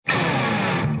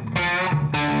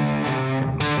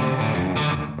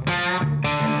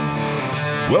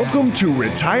Welcome to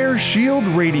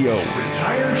RetireSHIELD Radio.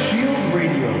 RetireSHIELD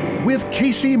Radio with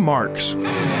Casey Marx.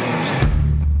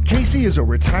 Casey is a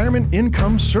retirement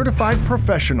income certified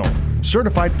professional,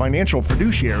 certified financial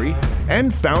fiduciary,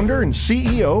 and founder and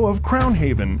CEO of Crown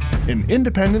Haven, an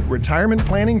independent retirement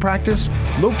planning practice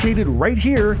located right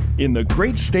here in the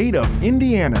great state of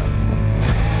Indiana.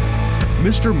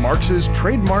 Mr. Marx's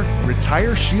trademark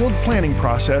RetireSHIELD planning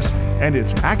process and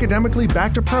its academically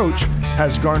backed approach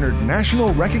has garnered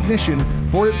national recognition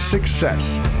for its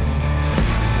success.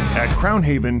 At Crown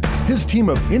Haven, his team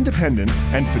of independent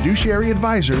and fiduciary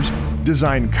advisors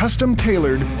design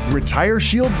custom-tailored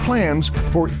RetireSHIELD plans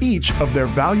for each of their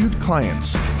valued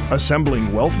clients,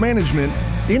 assembling wealth management,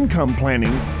 income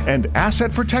planning, and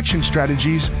asset protection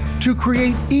strategies to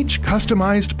create each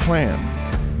customized plan.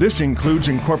 This includes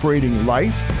incorporating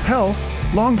life, health,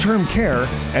 long-term care,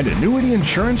 and annuity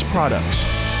insurance products.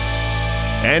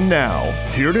 And now,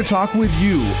 here to talk with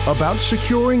you about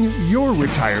securing your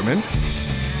retirement,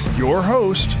 your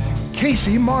host,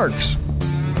 Casey Marx.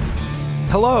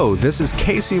 Hello, this is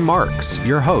Casey Marx,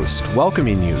 your host,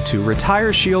 welcoming you to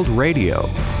RetireSHIELD Radio.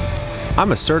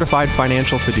 I'm a certified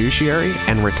financial fiduciary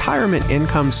and retirement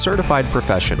income certified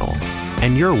professional,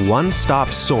 and your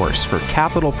one-stop source for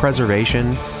capital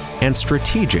preservation and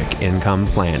strategic income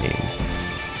planning.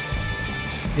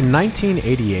 In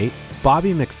 1988,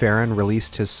 Bobby McFerrin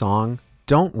released his song,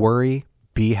 Don't Worry,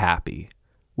 Be Happy,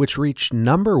 which reached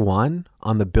number 1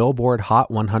 on the Billboard Hot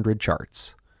 100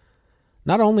 charts.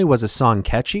 Not only was his song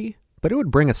catchy, but it would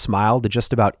bring a smile to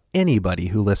just about anybody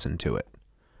who listened to it.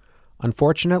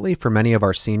 Unfortunately for many of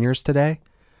our seniors today,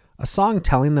 a song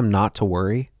telling them not to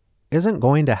worry isn't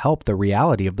going to help the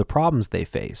reality of the problems they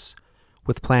face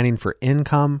with planning for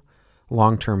income,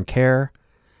 long-term care,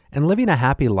 and living a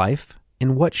happy life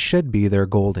in what should be their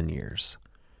golden years.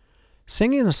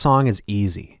 Singing a song is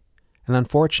easy, and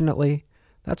unfortunately,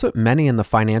 that's what many in the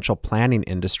financial planning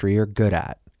industry are good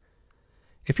at.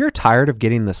 If you're tired of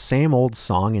getting the same old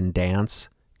song and dance,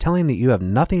 telling that you have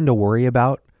nothing to worry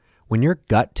about when your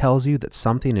gut tells you that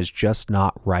something is just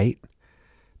not right,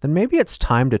 then maybe it's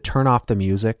time to turn off the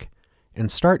music and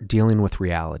start dealing with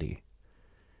reality.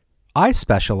 I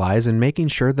specialize in making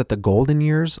sure that the golden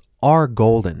years are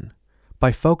golden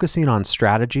by focusing on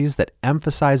strategies that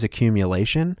emphasize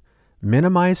accumulation,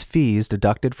 minimize fees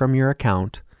deducted from your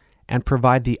account, and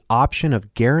provide the option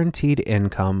of guaranteed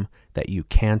income that you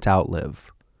can't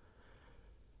outlive.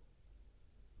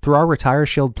 Through our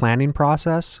RetireSHIELD planning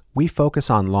process, we focus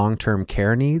on long-term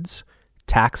care needs,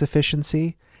 tax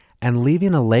efficiency, and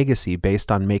leaving a legacy based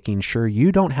on making sure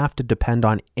you don't have to depend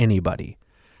on anybody,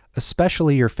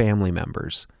 especially your family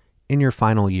members, in your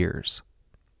final years.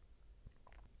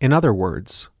 In other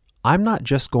words, I'm not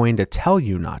just going to tell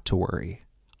you not to worry.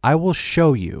 I will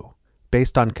show you,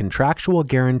 based on contractual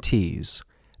guarantees,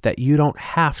 that you don't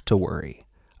have to worry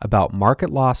about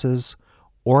market losses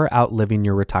or outliving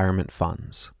your retirement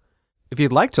funds. If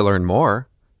you'd like to learn more,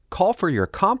 call for your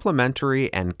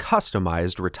complimentary and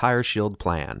customized RetireSHIELD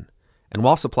plan. And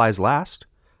while supplies last,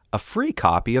 a free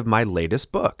copy of my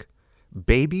latest book,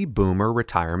 Baby Boomer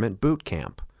Retirement Boot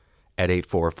Camp, at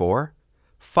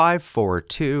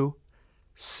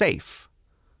 844-542-SAFE.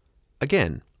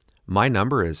 Again, my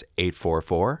number is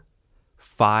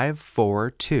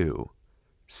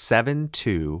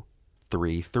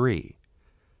 844-542-7233.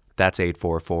 That's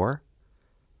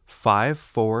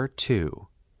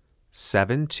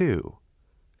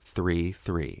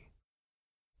 844-542-7233.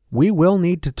 We will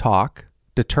need to talk,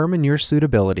 determine your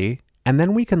suitability, and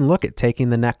then we can look at taking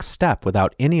the next step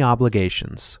without any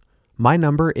obligations. My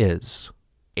number is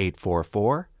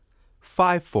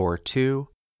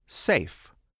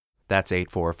 844-542-SAFE. That's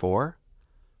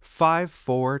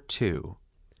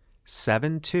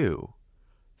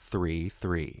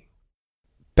 844-542-7233.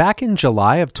 Back in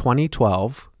July of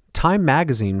 2012, Time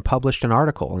magazine published an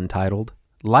article entitled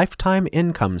Lifetime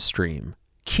Income Stream,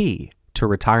 Key to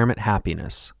Retirement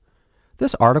Happiness.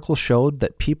 This article showed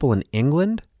that people in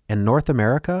England and North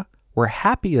America were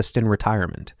happiest in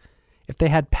retirement if they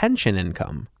had pension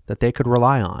income that they could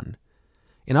rely on.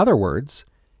 In other words,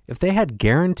 if they had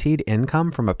guaranteed income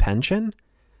from a pension,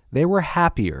 they were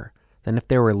happier than if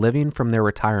they were living from their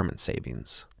retirement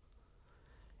savings.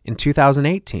 In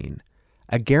 2018,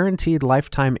 a guaranteed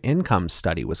lifetime income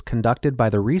study was conducted by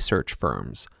the research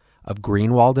firms of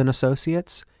Greenwald &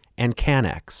 Associates and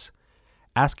Canex,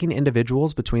 asking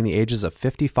individuals between the ages of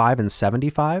 55 and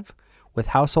 75 with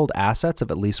household assets of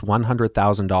at least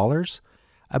 $100,000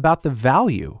 about the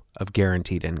value of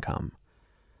guaranteed income.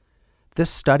 This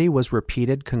study was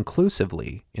repeated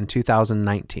conclusively in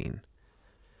 2019.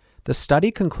 The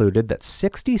study concluded that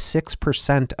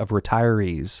 66% of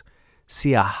retirees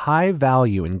see a high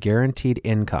value in guaranteed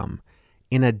income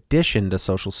in addition to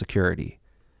Social Security.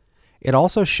 It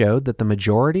also showed that the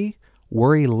majority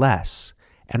worry less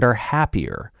and are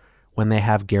happier when they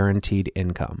have guaranteed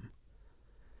income.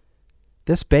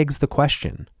 This begs the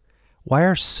question, why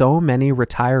are so many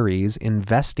retirees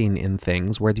investing in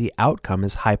things where the outcome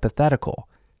is hypothetical,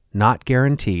 not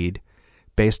guaranteed,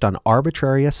 based on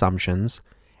arbitrary assumptions,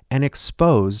 and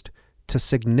exposed to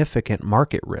significant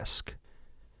market risk?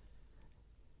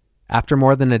 After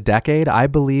more than a decade, I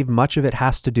believe much of it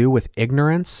has to do with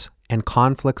ignorance and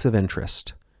conflicts of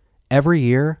interest. Every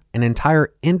year, an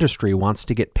entire industry wants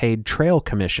to get paid trail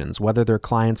commissions whether their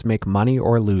clients make money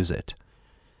or lose it.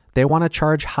 They want to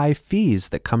charge high fees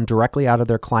that come directly out of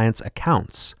their clients'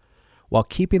 accounts, while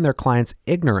keeping their clients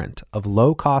ignorant of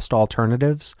low-cost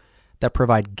alternatives that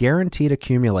provide guaranteed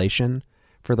accumulation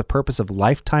for the purpose of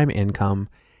lifetime income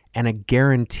and a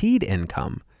guaranteed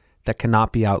income that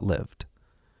cannot be outlived.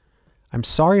 I'm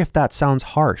sorry if that sounds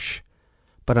harsh,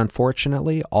 but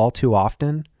unfortunately, all too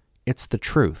often, it's the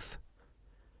truth.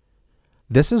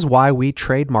 This is why we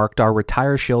trademarked our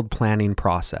RetireSHIELD planning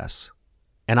process.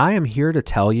 And I am here to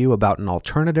tell you about an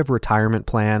alternative retirement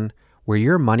plan where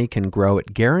your money can grow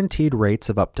at guaranteed rates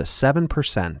of up to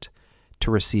 7%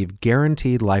 to receive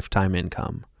guaranteed lifetime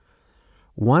income.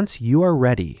 Once you are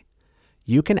ready,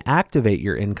 you can activate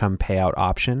your income payout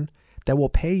option that will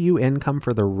pay you income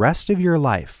for the rest of your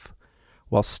life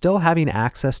while still having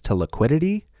access to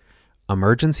liquidity,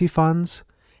 emergency funds,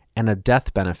 and a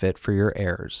death benefit for your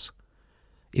heirs.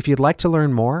 If you'd like to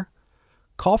learn more,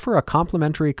 call for a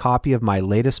complimentary copy of my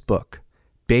latest book,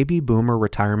 Baby Boomer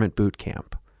Retirement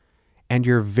Bootcamp, and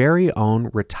your very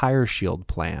own RetireSHIELD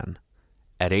plan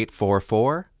at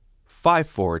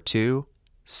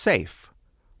 844-542-SAFE.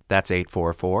 That's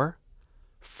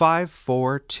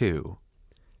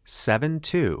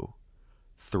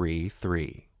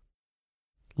 844-542-7233.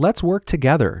 Let's work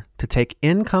together to take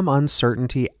income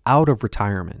uncertainty out of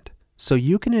retirement so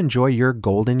you can enjoy your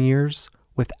golden years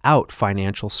without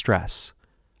financial stress.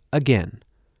 Again,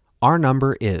 our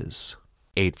number is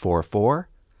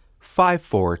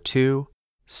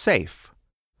 844-542-SAFE.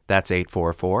 That's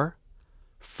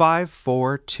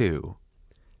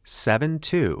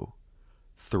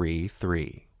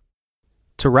 844-542-7233.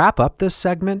 To wrap up this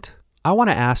segment, I want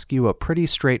to ask you a pretty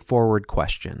straightforward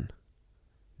question.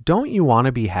 Don't you want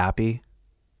to be happy?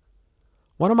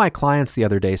 One of my clients the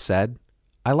other day said,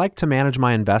 I like to manage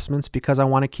my investments because I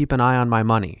want to keep an eye on my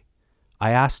money.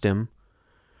 I asked him,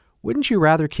 wouldn't you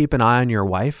rather keep an eye on your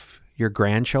wife, your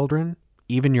grandchildren,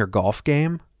 even your golf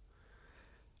game?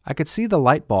 I could see the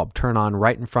light bulb turn on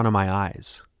right in front of my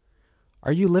eyes.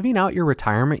 Are you living out your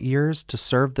retirement years to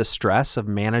serve the stress of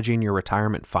managing your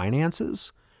retirement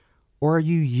finances? Or are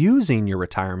you using your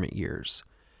retirement years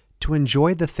to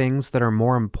enjoy the things that are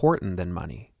more important than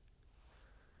money?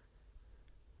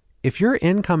 If your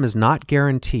income is not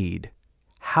guaranteed,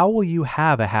 how will you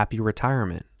have a happy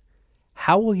retirement?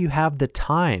 How will you have the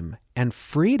time and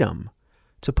freedom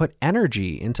to put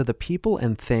energy into the people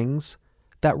and things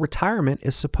that retirement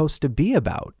is supposed to be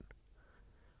about?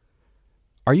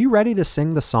 Are you ready to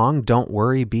sing the song Don't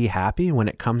Worry, Be Happy when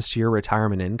it comes to your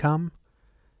retirement income?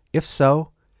 If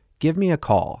so, give me a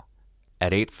call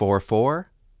at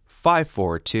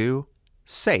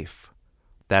 844-542-SAFE.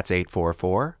 That's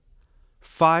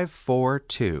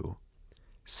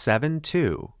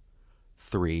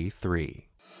 844-542-7233.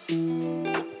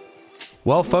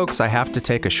 Well, folks, I have to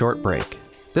take a short break.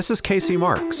 This is Casey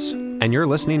Marx, and you're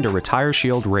listening to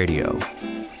RetireSHIELD Radio.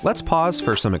 Let's pause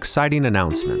for some exciting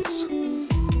announcements.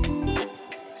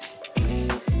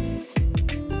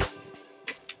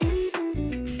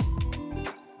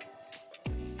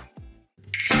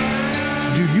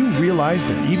 Do you realize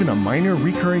that even a minor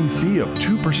recurring fee of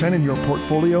 2% in your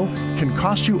portfolio can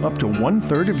cost you up to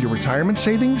 1/3 of your retirement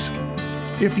savings?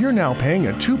 If you're now paying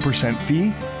a 2%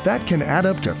 fee, that can add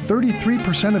up to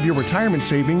 33% of your retirement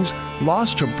savings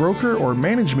lost to broker or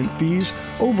management fees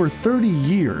over 30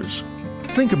 years.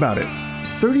 Think about it.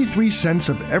 33 cents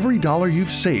of every dollar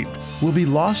you've saved will be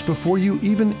lost before you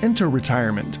even enter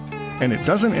retirement. And it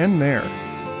doesn't end there.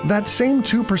 That same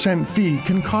 2% fee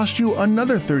can cost you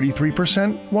another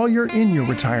 33% while you're in your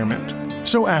retirement.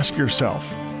 So ask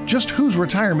yourself, just whose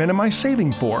retirement am I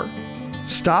saving for?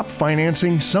 Stop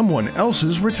financing someone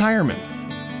else's retirement.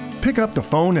 Pick up the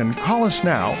phone and call us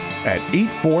now at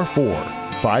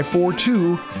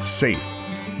 844-542-SAFE.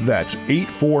 That's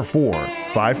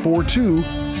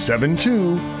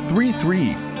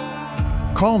 844-542-7233.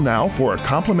 Call now for a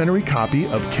complimentary copy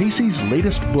of Casey's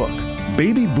latest book,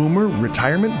 Baby Boomer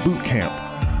Retirement Bootcamp,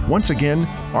 Once again,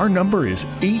 our number is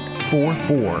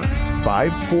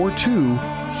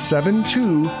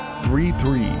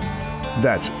 844-542-7233.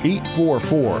 That's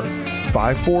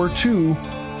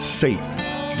 844-542-SAFE.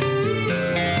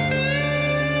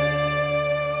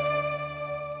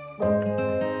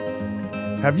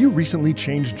 Have you recently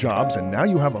changed jobs and now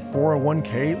you have a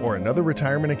 401k or another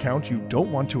retirement account you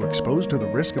don't want to expose to the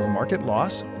risk of market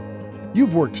loss?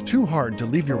 You've worked too hard to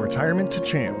leave your retirement to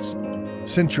chance.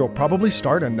 Since you'll probably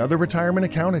start another retirement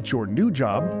account at your new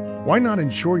job, why not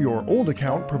ensure your old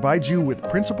account provides you with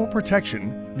principal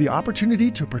protection, the opportunity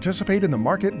to participate in the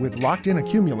market with locked-in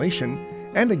accumulation,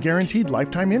 and a guaranteed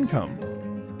lifetime income?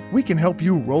 We can help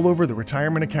you roll over the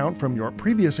retirement account from your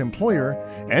previous employer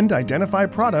and identify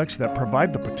products that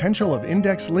provide the potential of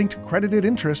index-linked credited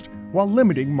interest while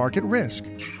limiting market risk.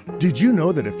 Did you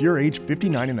know that if you're age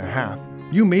 59 and a half,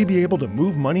 you may be able to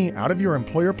move money out of your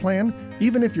employer plan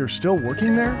even if you're still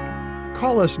working there?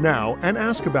 Call us now and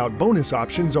ask about bonus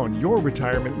options on your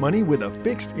retirement money with a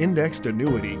fixed indexed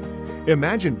annuity.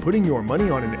 Imagine putting your money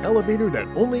on an elevator that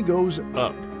only goes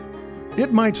up.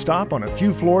 It might stop on a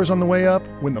few floors on the way up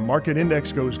when the market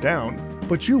index goes down,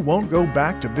 but you won't go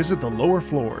back to visit the lower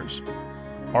floors.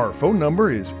 Our phone number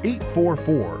is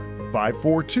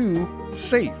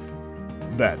 844-542-SAFE.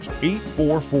 That's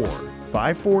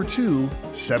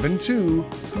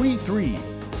 844-542-7233.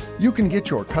 You can get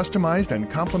your customized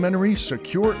and complimentary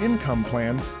secure income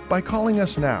plan by calling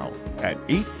us now at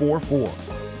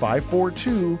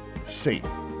 844-542-SAFE.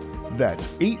 That's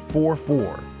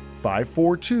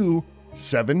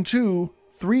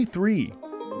 844-542-7233.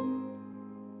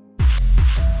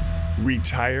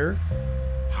 Retire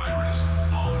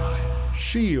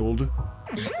Shield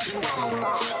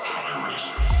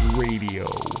Radio.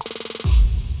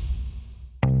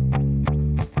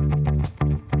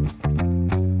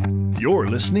 You're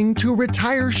listening to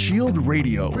RetireSHIELD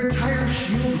Radio.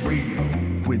 RetireSHIELD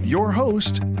Radio with your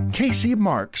host, Casey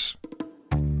Marx.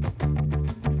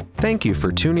 Thank you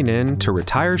for tuning in to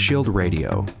RetireSHIELD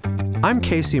Radio. I'm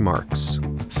Casey Marx,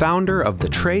 founder of the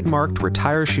trademarked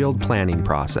RetireSHIELD planning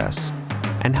process,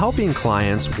 and helping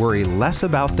clients worry less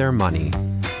about their money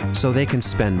so they can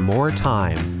spend more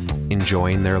time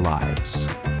enjoying their lives.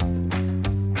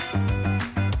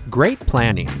 Great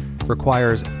planning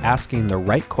requires asking the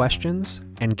right questions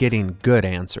and getting good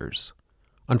answers.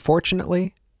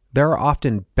 Unfortunately, there are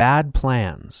often bad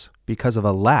plans because of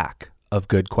a lack of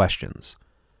good questions.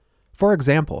 For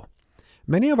example,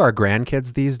 many of our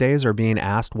grandkids these days are being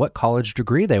asked what college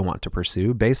degree they want to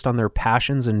pursue based on their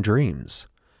passions and dreams.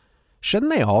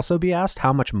 Shouldn't they also be asked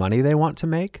how much money they want to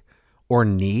make or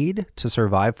need to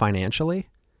survive financially?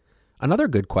 Another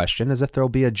good question is if there'll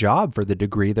be a job for the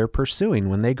degree they're pursuing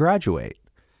when they graduate.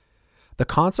 The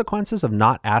consequences of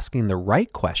not asking the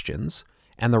right questions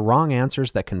and the wrong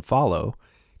answers that can follow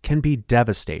can be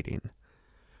devastating.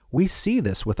 We see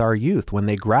this with our youth when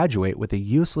they graduate with a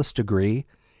useless degree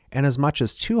and as much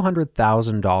as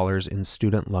 $200,000 in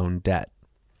student loan debt.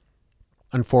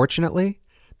 Unfortunately,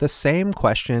 the same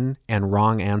question and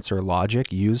wrong answer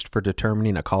logic used for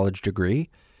determining a college degree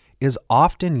is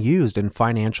often used in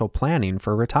financial planning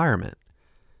for retirement.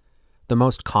 The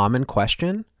most common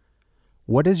question: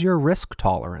 what is your risk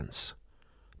tolerance?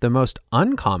 The most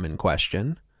uncommon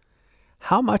question: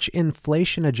 how much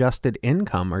inflation-adjusted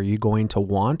income are you going to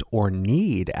want or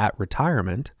need at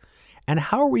retirement? And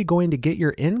how are we going to get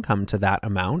your income to that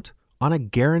amount on a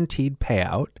guaranteed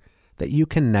payout that you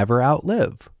can never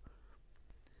outlive?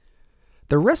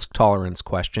 The risk tolerance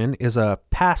question is a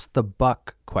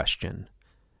pass-the-buck question.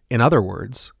 In other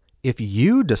words, if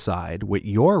you decide what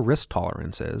your risk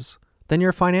tolerance is, then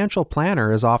your financial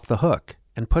planner is off the hook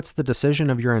and puts the decision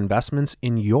of your investments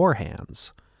in your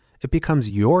hands. It becomes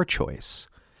your choice,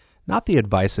 not the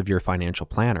advice of your financial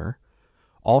planner.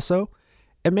 Also,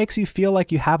 it makes you feel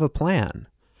like you have a plan,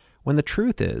 when the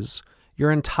truth is,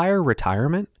 your entire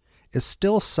retirement is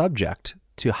still subject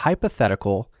to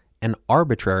hypothetical and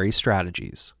arbitrary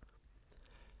strategies.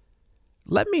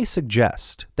 Let me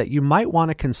suggest that you might want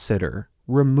to consider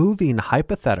removing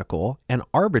hypothetical and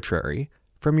arbitrary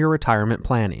from your retirement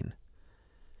planning.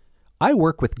 I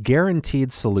work with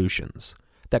guaranteed solutions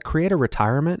that create a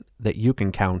retirement that you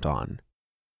can count on.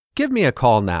 Give me a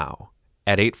call now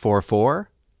at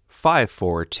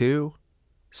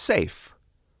 844-542-SAFE.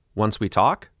 Once we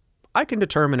talk, I can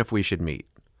determine if we should meet.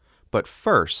 But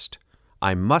first,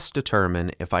 I must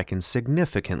determine if I can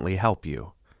significantly help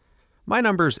you. My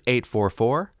number's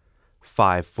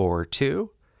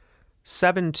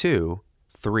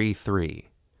 844-542-7233.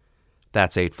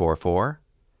 That's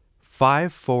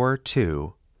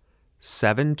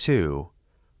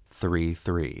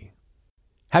 844-542-7233.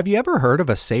 Have you ever heard of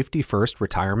a safety-first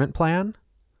retirement plan?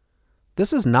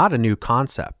 This is not a new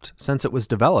concept since it was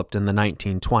developed in the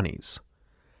 1920s.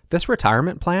 This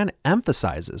retirement plan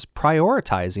emphasizes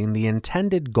prioritizing the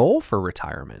intended goal for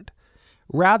retirement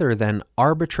rather than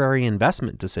arbitrary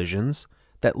investment decisions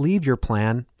that leave your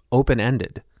plan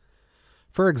open-ended.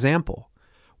 For example,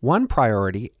 one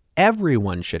priority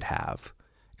everyone should have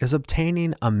is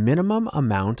obtaining a minimum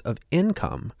amount of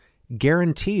income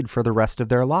guaranteed for the rest of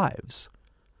their lives.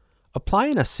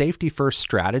 Applying a safety-first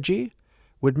strategy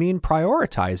would mean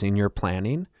prioritizing your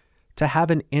planning to have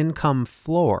an income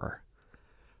floor.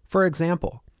 For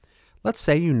example, let's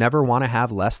say you never want to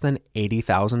have less than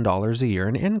 $80,000 a year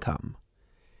in income.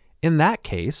 In that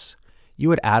case, you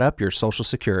would add up your Social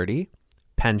Security,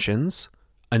 pensions,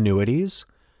 annuities,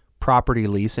 property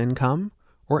lease income,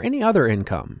 or any other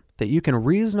income that you can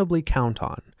reasonably count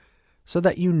on so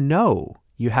that you know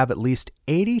you have at least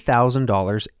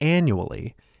 $80,000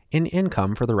 annually in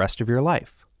income for the rest of your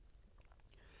life.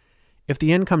 If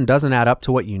the income doesn't add up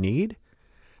to what you need,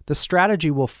 the strategy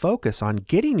will focus on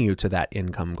getting you to that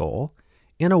income goal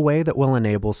in a way that will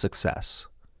enable success.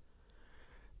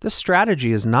 This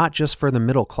strategy is not just for the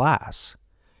middle class.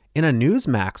 In a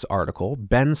Newsmax article,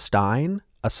 Ben Stein,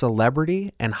 a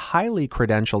celebrity and highly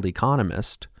credentialed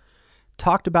economist,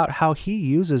 talked about how he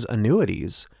uses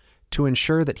annuities to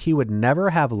ensure that he would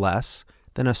never have less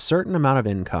than a certain amount of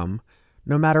income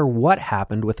no matter what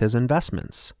happened with his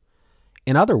investments.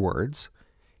 In other words,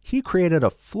 he created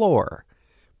a floor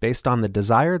based on the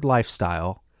desired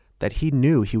lifestyle that he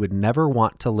knew he would never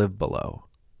want to live below.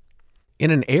 In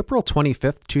an April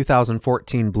 25,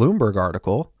 2014 Bloomberg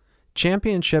article,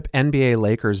 championship NBA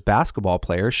Lakers basketball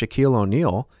player Shaquille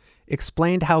O'Neal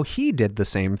explained how he did the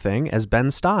same thing as Ben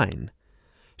Stein.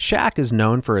 Shaq is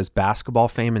known for his basketball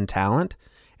fame and talent,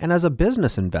 and as a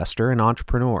business investor and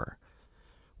entrepreneur.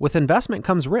 With investment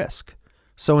comes risk,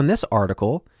 so in this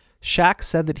article, Shaq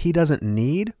said that he doesn't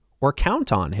need or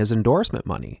count on his endorsement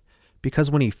money because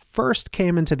when he first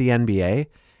came into the NBA,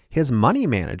 his money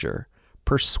manager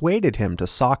persuaded him to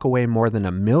sock away more than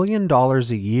 $1 million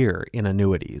a year in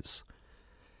annuities.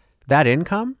 That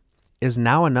income is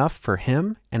now enough for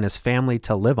him and his family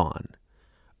to live on.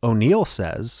 O'Neal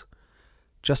says,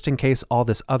 just in case all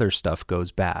this other stuff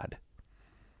goes bad.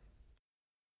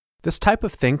 This type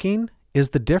of thinking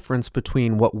is the difference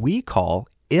between what we call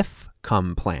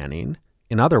if-come planning,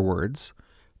 in other words,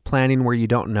 planning where you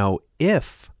don't know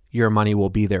if your money will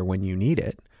be there when you need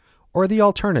it, or the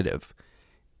alternative,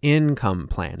 income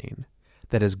planning,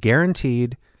 that is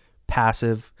guaranteed,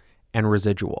 passive, and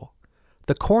residual,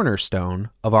 the cornerstone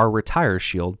of our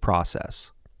RetireSHIELD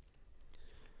process.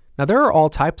 Now, there are all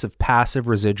types of passive,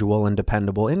 residual, and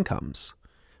dependable incomes.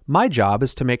 My job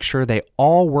is to make sure they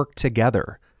all work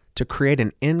together to create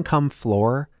an income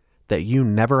floor that you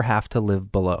never have to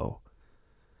live below.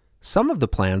 Some of the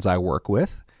plans I work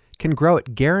with can grow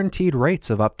at guaranteed rates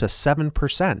of up to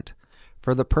 7%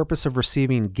 for the purpose of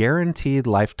receiving guaranteed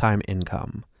lifetime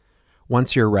income.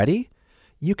 Once you're ready,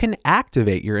 you can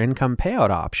activate your income payout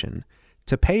option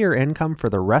to pay your income for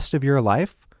the rest of your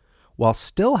life while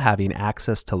still having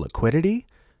access to liquidity,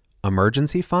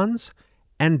 emergency funds,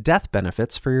 and death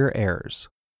benefits for your heirs.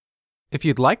 If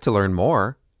you'd like to learn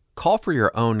more, call for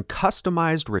your own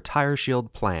customized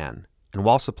RetireSHIELD plan, and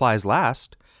while supplies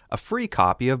last, a free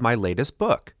copy of my latest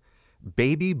book,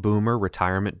 Baby Boomer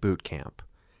Retirement Bootcamp,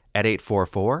 at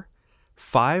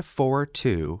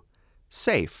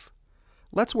 844-542-SAFE.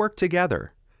 Let's work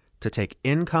together to take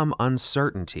income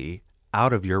uncertainty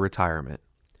out of your retirement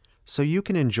so you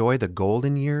can enjoy the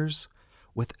golden years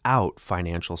without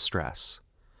financial stress.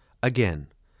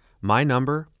 Again, my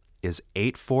number is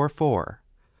 844-542-7233.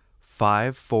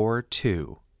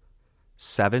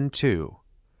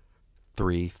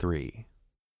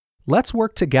 Let's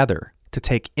work together to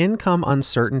take income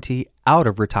uncertainty out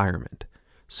of retirement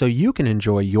so you can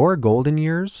enjoy your golden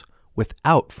years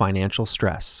without financial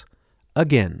stress.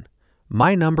 Again,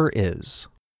 my number is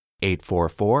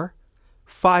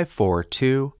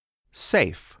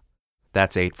 844-542-SAFE.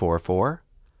 That's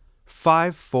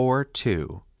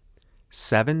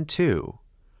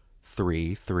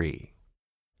 844-542-7233.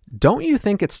 Don't you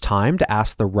think it's time to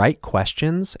ask the right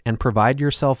questions and provide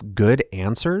yourself good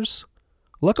answers?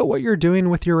 Look at what you're doing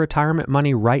with your retirement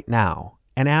money right now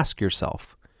and ask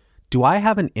yourself, do I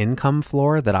have an income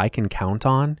floor that I can count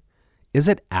on? Is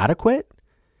it adequate?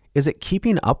 Is it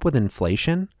keeping up with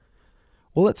inflation?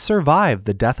 Will it survive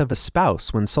the death of a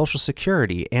spouse when Social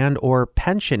Security and/or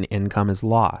pension income is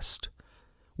lost?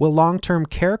 Will long-term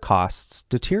care costs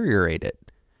deteriorate it?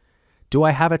 Do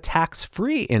I have a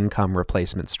tax-free income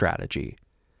replacement strategy?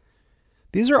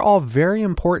 These are all very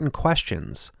important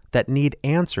questions that need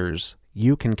answers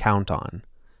you can count on.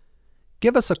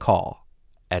 Give us a call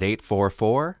at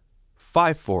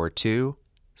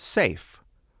 844-542-SAFE.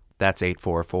 That's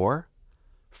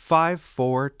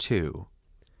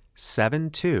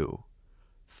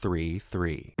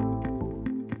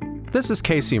 844-542-7233. This is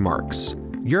Casey Marx,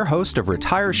 your host of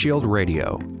RetireSHIELD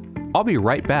Radio. I'll be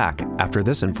right back after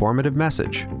this informative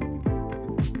message.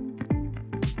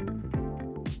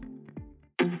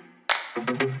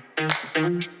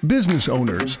 Business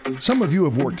owners, some of you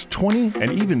have worked 20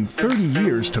 and even 30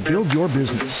 years to build your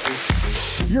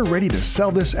business. You're ready to sell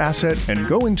this asset and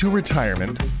go into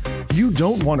retirement. You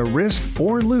don't want to risk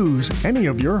or lose any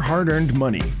of your hard-earned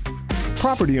money.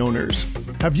 Property owners,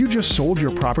 have you just sold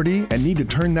your property and need to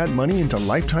turn that money into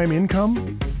lifetime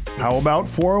income? How about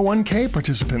 401k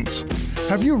participants?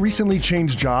 Have you recently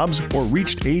changed jobs or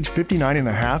reached age 59 and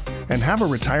a half and have a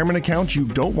retirement account you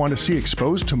don't want to see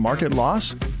exposed to market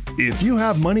loss? If you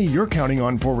have money you're counting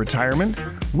on for retirement,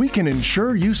 we can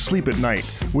ensure you sleep at night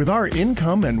with our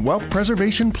income and wealth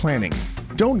preservation planning.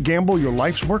 Don't gamble your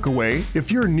life's work away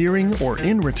if you're nearing or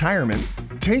in retirement.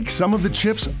 Take some of the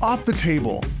chips off the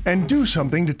table and do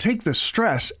something to take the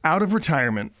stress out of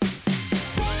retirement.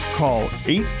 Call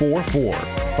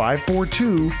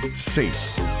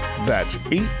 844-542-SAFE. That's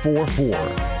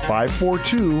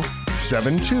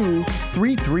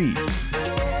 844-542-7233.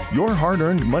 Your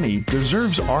hard-earned money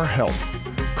deserves our help.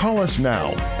 Call us now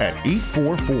at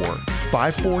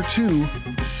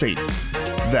 844-542-SAFE.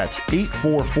 That's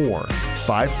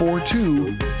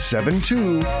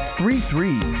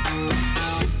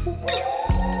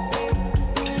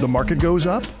 844-542-7233. The market goes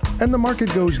up and the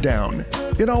market goes down.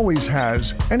 It always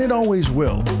has and it always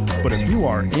will. But if you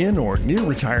are in or near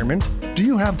retirement, do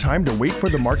you have time to wait for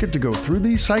the market to go through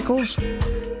these cycles?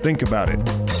 Think about it.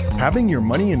 Having your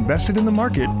money invested in the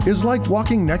market is like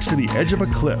walking next to the edge of a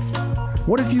cliff.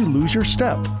 What if you lose your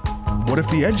step? What if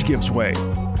the edge gives way?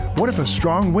 What if a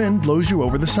strong wind blows you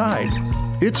over the side?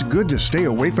 It's good to stay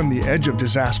away from the edge of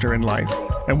disaster in life.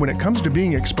 And when it comes to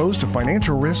being exposed to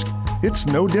financial risk, it's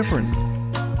no different.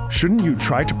 Shouldn't you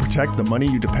try to protect the money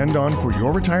you depend on for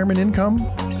your retirement income?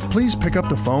 Please pick up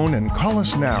the phone and call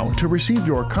us now to receive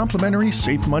your complimentary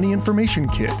Safe Money Information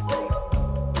Kit.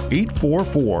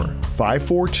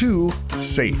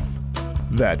 844-542-SAFE.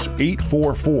 That's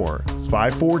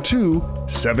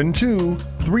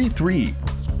 844-542-7233.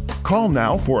 Call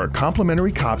now for a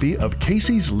complimentary copy of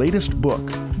Casey's latest book,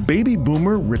 Baby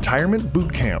Boomer Retirement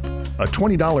Boot Camp. A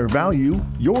 $20 value,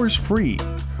 yours free.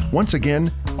 Once again,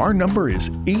 our number is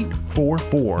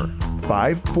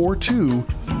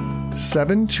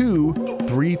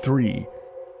 844-542-7233.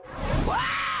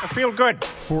 I feel good.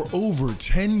 For over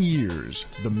 10 years,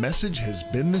 the message has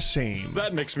been the same.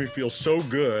 That makes me feel so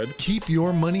good. Keep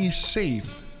your money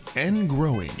safe and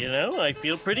growing. You know, I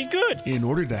feel pretty good. In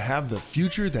order to have the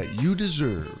future that you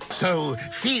deserve. So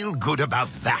feel good about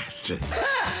that.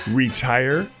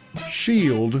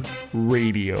 RetireSHIELD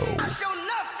Radio. I sure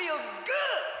enough feel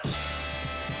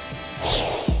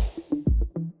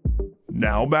good.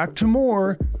 Now back to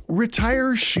more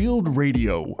RetireSHIELD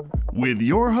Radio with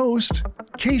your host,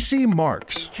 Casey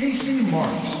Marx. Casey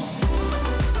Marx.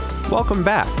 Welcome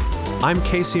back. I'm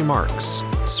Casey Marx,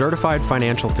 certified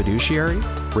financial fiduciary,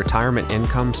 retirement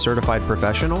income certified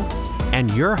professional, and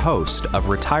your host of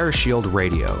RetireSHIELD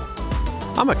Radio.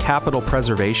 I'm a capital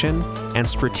preservation and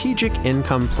strategic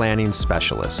income planning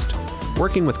specialist,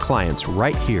 working with clients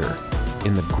right here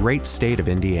in the great state of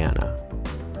Indiana.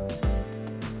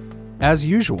 As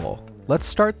usual, let's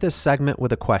start this segment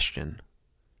with a question.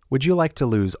 Would you like to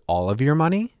lose all of your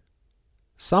money,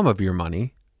 some of your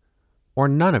money, or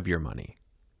none of your money?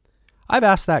 I've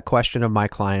asked that question of my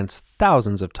clients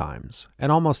thousands of times,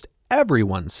 and almost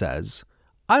everyone says,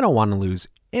 I don't want to lose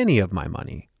any of my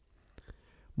money.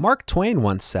 Mark Twain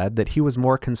once said that he was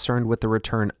more concerned with the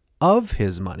return of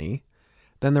his money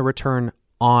than the return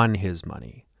on his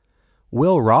money.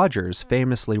 Will Rogers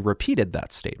famously repeated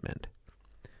that statement.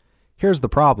 Here's the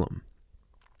problem.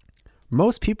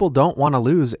 Most people don't want to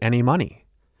lose any money,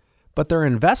 but their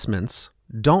investments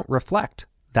don't reflect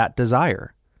that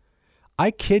desire.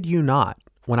 I kid you not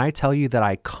when I tell you that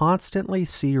I constantly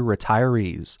see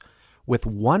retirees with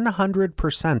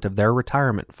 100% of their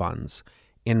retirement funds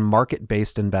in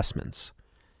market-based investments.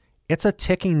 It's a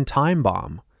ticking time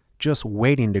bomb just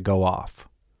waiting to go off.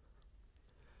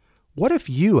 What if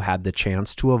you had the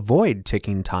chance to avoid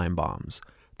ticking time bombs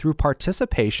through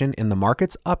participation in the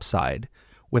market's upside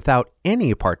without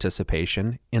any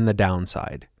participation in the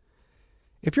downside?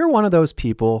 If you're one of those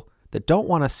people that don't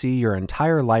want to see your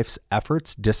entire life's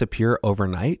efforts disappear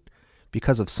overnight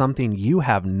because of something you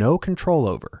have no control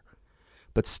over,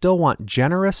 but still want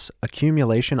generous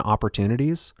accumulation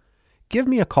opportunities? Give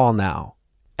me a call now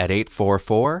at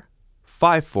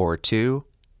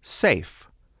 844-542-SAFE.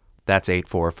 That's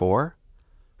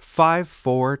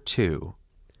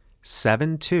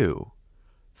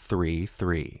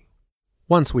 844-542-7233.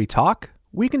 Once we talk,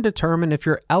 we can determine if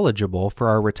you're eligible for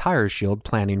our RetireSHIELD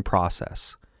planning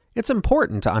process. It's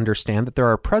important to understand that there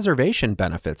are preservation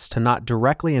benefits to not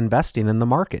directly investing in the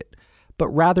market, but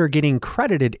rather getting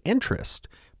credited interest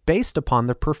based upon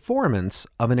the performance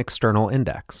of an external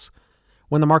index.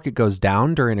 When the market goes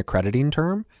down during a crediting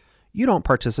term, you don't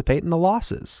participate in the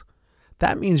losses.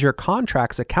 That means your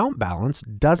contract's account balance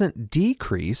doesn't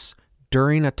decrease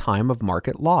during a time of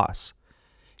market loss.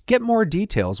 Get more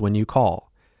details when you call.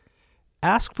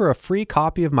 Ask for a free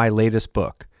copy of my latest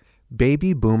book,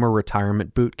 Baby Boomer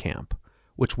Retirement Boot Camp,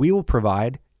 which we will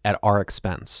provide at our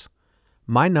expense.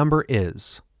 My number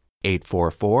is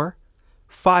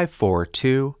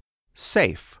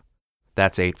 844-542-SAFE.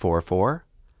 That's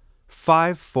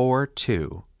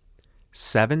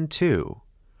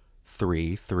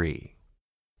 844-542-7233.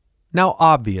 Now,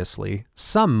 obviously,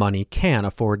 some money can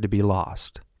afford to be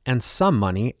lost, and some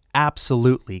money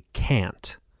absolutely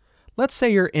can't. Let's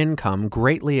say your income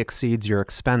greatly exceeds your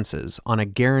expenses on a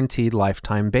guaranteed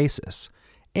lifetime basis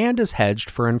and is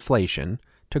hedged for inflation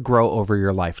to grow over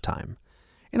your lifetime.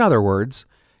 In other words,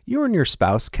 you and your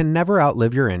spouse can never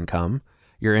outlive your income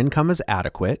is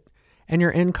adequate, and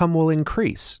your income will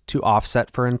increase to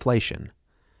offset for inflation.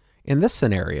 In this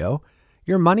scenario,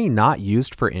 your money not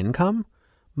used for income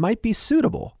might be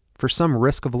suitable for some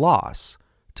risk of loss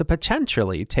to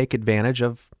potentially take advantage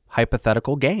of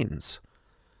hypothetical gains.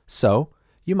 So,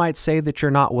 you might say that you're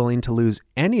not willing to lose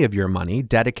any of your money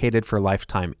dedicated for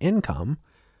lifetime income,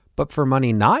 but for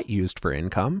money not used for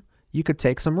income, you could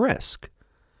take some risk.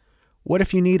 What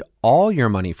if you need all your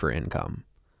money for income?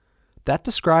 That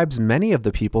describes many of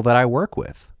the people that I work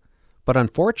with, but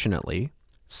unfortunately,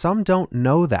 some don't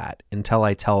know that until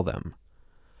I tell them.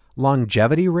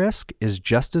 Longevity risk is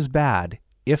just as bad,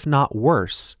 if not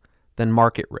worse, than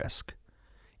market risk.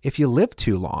 If you live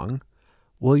too long,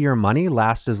 will your money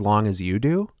last as long as you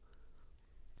do?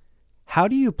 How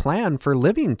do you plan for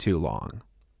living too long?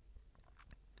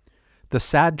 The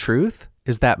sad truth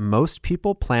is that most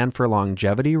people plan for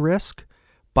longevity risk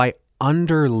by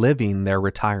underliving their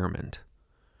retirement.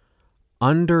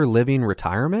 Underliving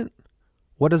retirement?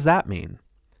 What does that mean?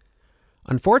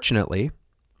 Unfortunately,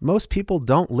 most people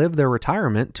don't live their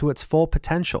retirement to its full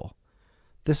potential.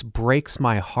 This breaks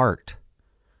my heart.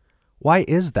 Why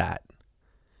is that?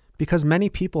 Because many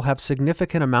people have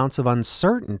significant amounts of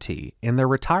uncertainty in their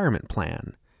retirement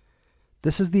plan.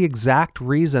 This is the exact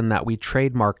reason that we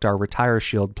trademarked our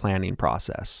RetireSHIELD planning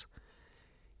process.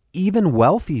 Even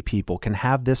wealthy people can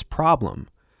have this problem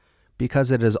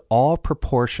because it is all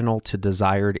proportional to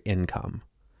desired income.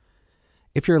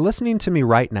 If you're listening to me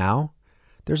right now,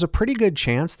 there's a pretty good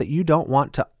chance that you don't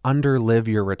want to underlive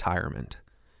your retirement.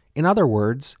 In other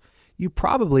words, you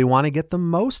probably want to get the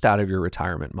most out of your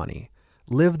retirement money.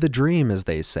 Live the dream, as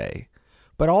they say,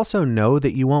 but also know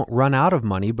that you won't run out of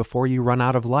money before you run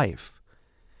out of life.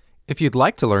 If you'd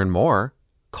like to learn more,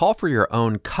 call for your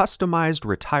own customized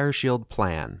RetireSHIELD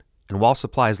plan, and while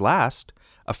supplies last,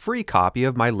 a free copy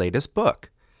of my latest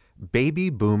book, Baby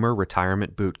Boomer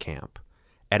Retirement Boot Camp,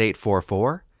 at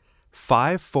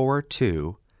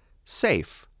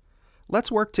 844-542-SAFE.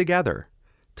 Let's work together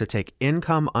to take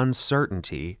income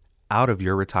uncertainty out of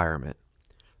your retirement,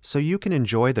 so you can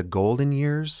enjoy the golden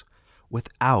years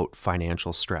without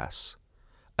financial stress.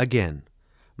 Again,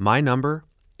 my number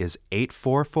is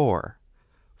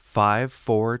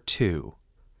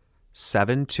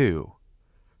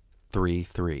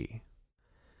 844-542-7233.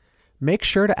 Make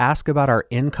sure to ask about our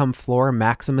income floor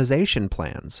maximization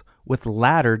plans with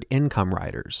laddered income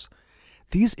riders.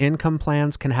 These income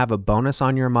plans can have a bonus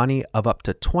on your money of up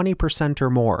to 20% or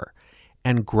more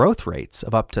and growth rates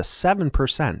of up to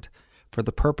 7% for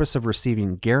the purpose of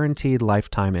receiving guaranteed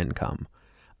lifetime income.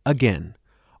 Again,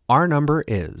 our number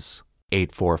is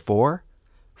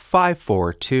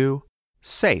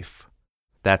 844-542-SAFE.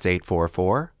 That's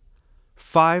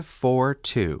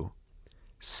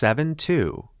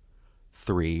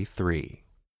 844-542-7233.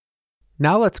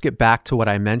 Now let's get back to what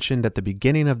I mentioned at the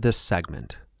beginning of this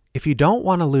segment. If you don't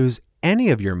want to lose any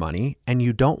of your money and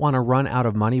you don't want to run out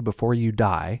of money before you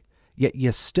die, yet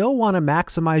you still want to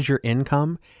maximize your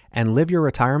income and live your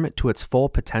retirement to its full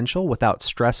potential without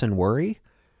stress and worry,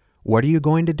 what are you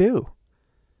going to do?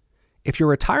 If your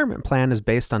retirement plan is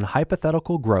based on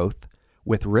hypothetical growth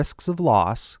with risks of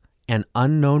loss and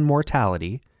unknown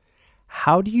mortality,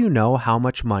 how do you know how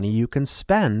much money you can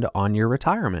spend on your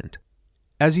retirement?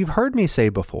 As you've heard me say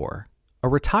before, a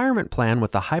retirement plan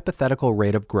with a hypothetical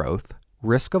rate of growth,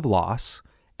 risk of loss,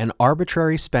 an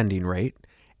arbitrary spending rate,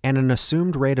 and an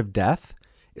assumed rate of death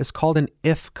is called an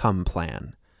if-come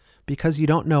plan, because you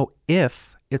don't know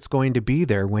if it's going to be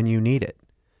there when you need it.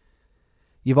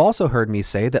 You've also heard me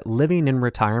say that living in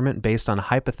retirement based on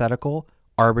hypothetical,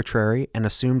 arbitrary, and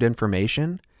assumed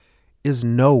information is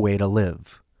no way to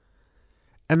live.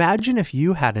 Imagine if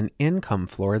you had an income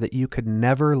floor that you could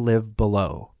never live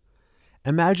below.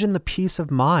 Imagine the peace of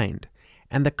mind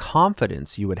and the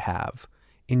confidence you would have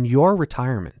in your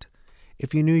retirement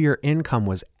if you knew your income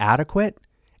was adequate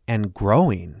and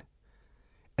growing.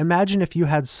 Imagine if you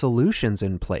had solutions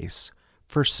in place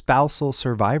for spousal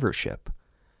survivorship.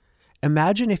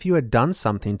 Imagine if you had done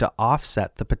something to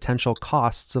offset the potential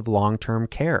costs of long-term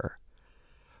care.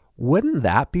 Wouldn't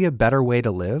that be a better way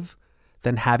to live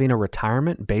than having a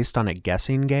retirement based on a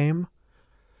guessing game?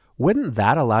 Wouldn't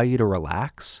that allow you to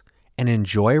relax and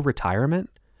enjoy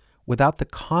retirement without the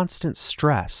constant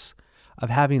stress of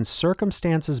having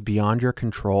circumstances beyond your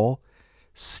control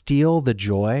steal the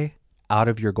joy out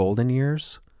of your golden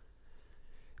years?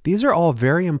 These are all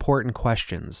very important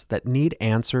questions that need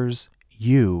answers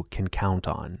you can count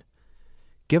on.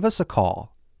 Give us a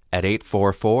call at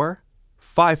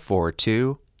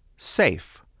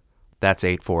 844-542-SAFE. That's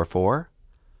 844-542-7233.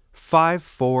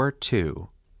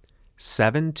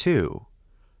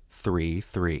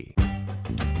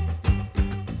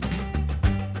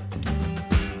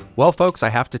 Well, folks, I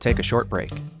have to take a short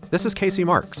break. This is Casey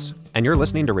Marx, and you're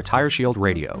listening to RetireSHIELD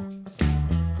Radio.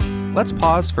 Let's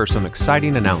pause for some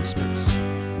exciting announcements.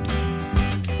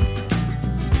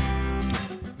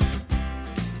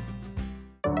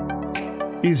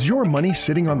 Is your money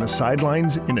sitting on the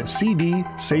sidelines in a CD,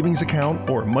 savings account,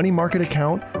 or money market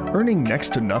account, earning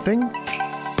next to nothing?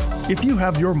 If you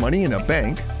have your money in a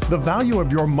bank, the value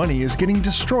of your money is getting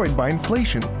destroyed by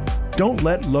inflation. Don't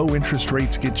let low interest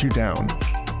rates get you down.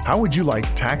 How would you like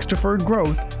tax-deferred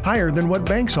growth higher than what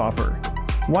banks offer?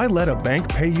 Why let a bank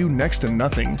pay you next to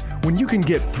nothing when you can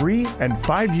get 3 and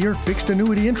 5-year fixed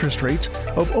annuity interest rates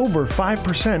of over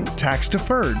 5%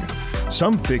 tax-deferred?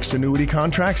 Some fixed annuity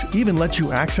contracts even let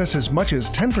you access as much as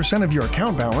 10% of your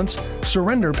account balance,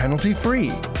 surrender penalty-free.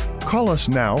 Call us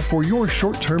now for your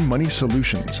short-term money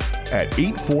solutions at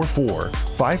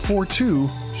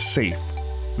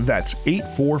 844-542-SAFE. That's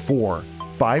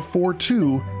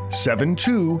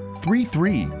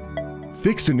 844-542-7233.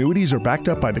 Fixed annuities are backed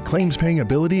up by the claims-paying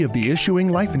ability of the issuing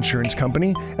life insurance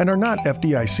company and are not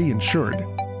FDIC insured.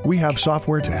 We have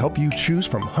software to help you choose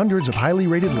from hundreds of highly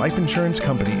rated life insurance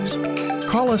companies.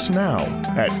 Call us now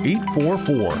at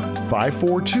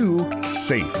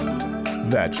 844-542-SAFE.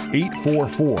 That's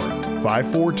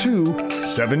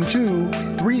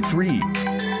 844-542-7233.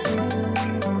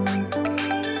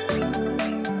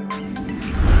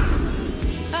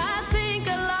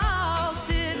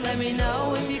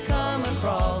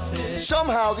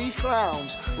 Somehow these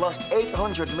clowns lost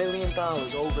 $800 million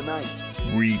overnight.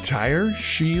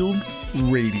 RetireSHIELD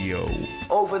Radio.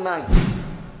 Overnight.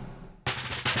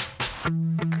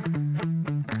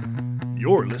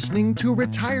 You're listening to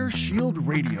RetireSHIELD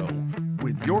Radio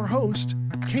with your host,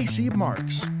 Casey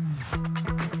Marx.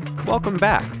 Welcome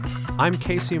back. I'm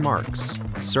Casey Marx,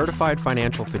 certified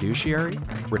financial fiduciary,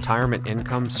 retirement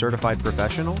income certified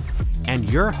professional, and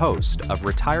your host of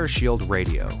RetireSHIELD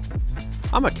Radio.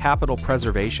 I'm a capital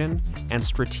preservation and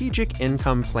strategic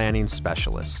income planning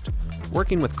specialist,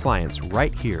 working with clients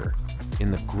right here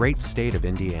in the great state of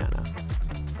Indiana.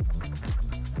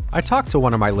 I talked to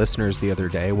one of my listeners the other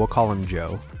day, we'll call him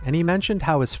Joe, and he mentioned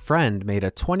how his friend made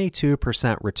a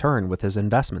 22% return with his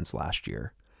investments last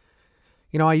year.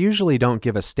 You know, I usually don't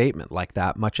give a statement like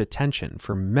that much attention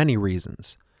for many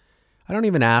reasons. I don't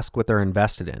even ask what they're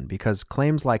invested in because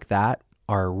claims like that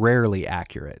are rarely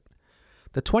accurate.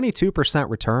 The 22%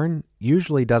 return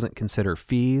usually doesn't consider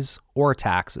fees or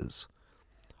taxes.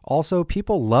 Also,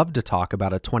 people love to talk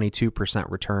about a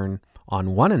 22% return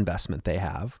on one investment they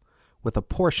have with a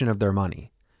portion of their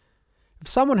money. If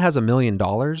someone has $1 million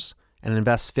and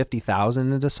invests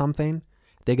 $50,000 into something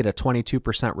they get a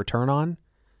 22% return on,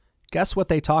 guess what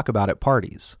they talk about at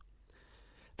parties?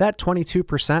 That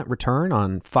 22% return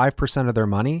on 5% of their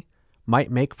money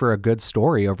might make for a good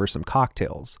story over some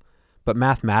cocktails, but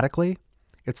mathematically,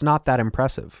 it's not that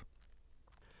impressive.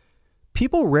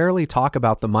 People rarely talk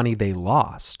about the money they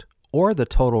lost or the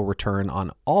total return on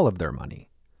all of their money.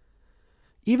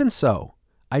 Even so,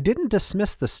 I didn't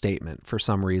dismiss the statement for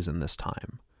some reason this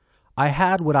time. I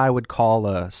had what I would call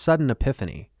a sudden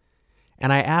epiphany,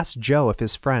 and I asked Joe if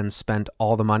his friends spent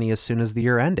all the money as soon as the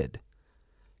year ended.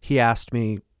 He asked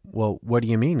me, "Well, what do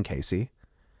you mean, Casey?"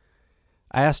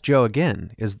 I asked Joe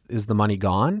again, is the money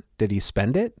gone? Did he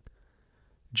spend it?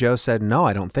 Joe said, "No,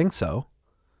 I don't think so."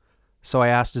 So I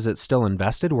asked, is it still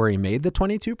invested where he made the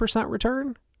 22%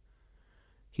 return?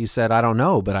 He said, "I don't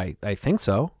know, but I think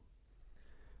so."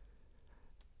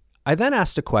 I then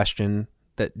asked a question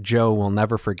that Joe will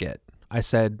never forget. I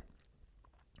said,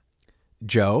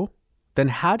 "Joe, then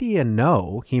how do you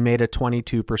know he made a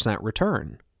 22%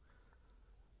 return?"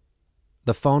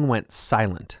 The phone went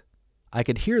silent. I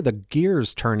could hear the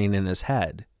gears turning in his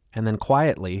head, and then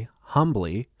quietly,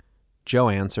 humbly, Joe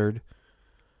answered,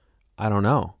 "I don't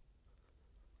know."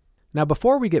 Now,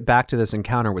 before we get back to this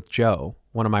encounter with Joe,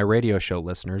 one of my radio show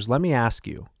listeners, let me ask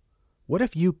you, what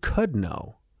if you could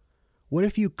know? What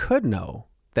if you could know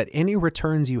that any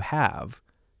returns you have,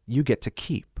 you get to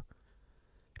keep?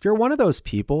 If you're one of those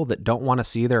people that don't want to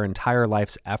see their entire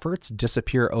life's efforts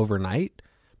disappear overnight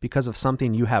because of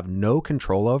something you have no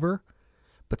control over,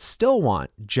 but still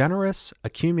want generous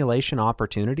accumulation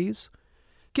opportunities,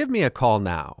 give me a call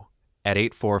now at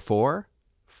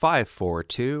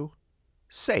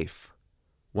 844-542-SAFE.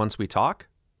 Once we talk,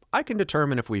 I can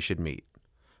determine if we should meet.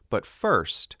 But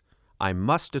first, I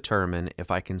must determine if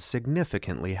I can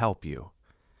significantly help you.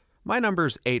 My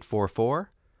number's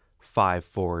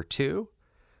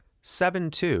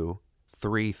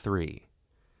 844-542-7233.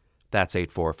 That's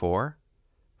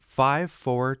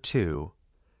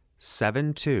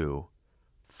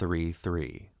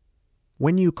 844-542-7233.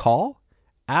 When you call,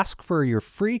 ask for your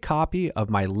free copy of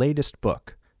my latest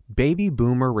book, Baby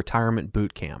Boomer Retirement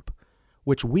Boot Camp,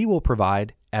 which we will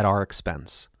provide at our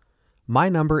expense. My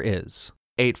number is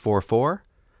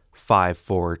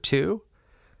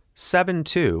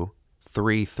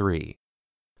 844-542-7233.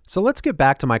 So let's get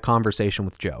back to my conversation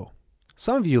with Joe.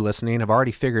 Some of you listening have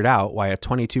already figured out why a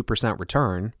 22%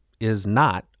 return is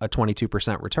not a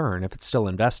 22% return if it's still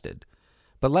invested.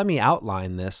 But let me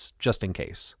outline this just in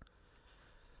case.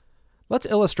 Let's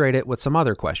illustrate it with some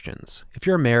other questions. If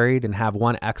you're married and have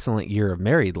one excellent year of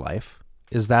married life,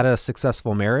 is that a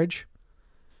successful marriage?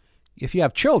 If you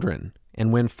have children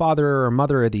and win Father or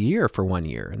Mother of the Year for 1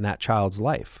 year in that child's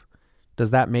life,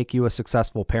 does that make you a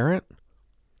successful parent?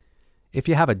 If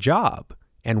you have a job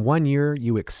and 1 year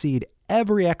you exceed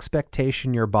every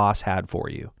expectation your boss had for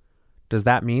you, does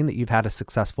that mean that you've had a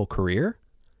successful career?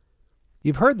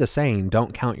 You've heard the saying,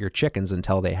 don't count your chickens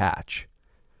until they hatch.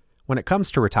 When it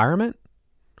comes to retirement,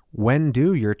 when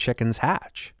do your chickens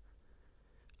hatch?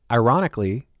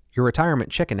 Ironically, your retirement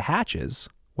chicken hatches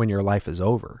when your life is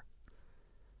over.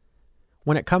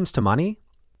 When it comes to money,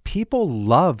 people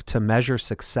love to measure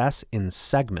success in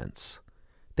segments.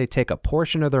 They take a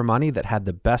portion of their money that had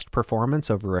the best performance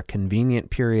over a convenient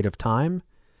period of time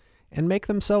and make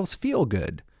themselves feel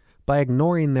good by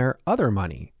ignoring their other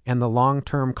money and the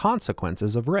long-term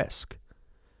consequences of risk.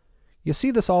 You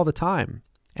see this all the time,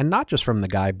 and not just from the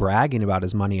guy bragging about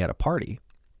his money at a party.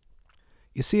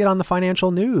 You see it on the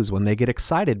financial news when they get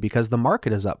excited because the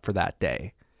market is up for that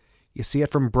day. You see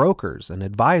it from brokers and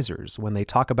advisors when they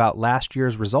talk about last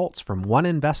year's results from one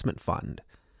investment fund.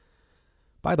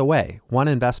 By the way, one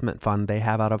investment fund they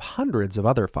have out of hundreds of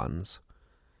other funds.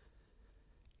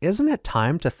 Isn't it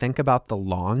time to think about the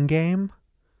long game?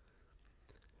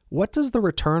 What does the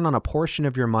return on a portion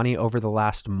of your money over the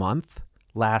last month,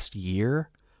 last year,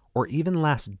 or even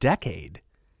last decade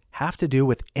have to do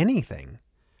with anything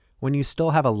when you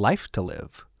still have a life to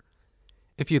live?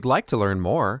 If you'd like to learn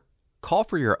more, call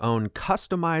for your own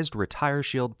customized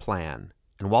RetireSHIELD plan,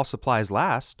 and while supplies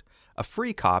last, a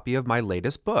free copy of my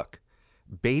latest book,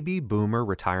 Baby Boomer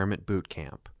Retirement Boot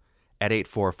Camp, at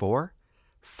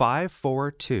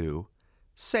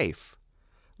 844-542-SAFE.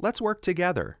 Let's work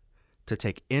together to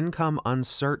take income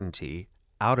uncertainty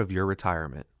out of your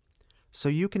retirement so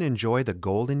you can enjoy the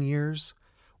golden years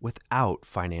without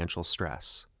financial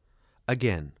stress.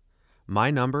 Again, my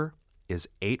number is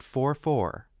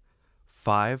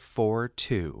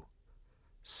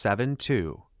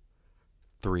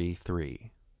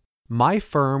 844-542-7233. My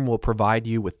firm will provide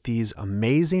you with these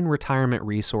amazing retirement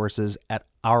resources at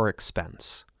our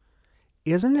expense.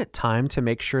 Isn't it time to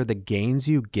make sure the gains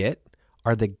you get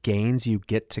are the gains you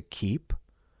get to keep?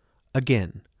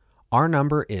 Again, our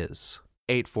number is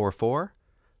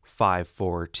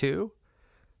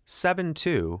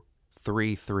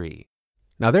 844-542-7233.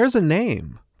 Now there's a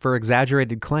name for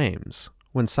exaggerated claims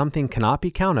when something cannot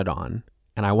be counted on,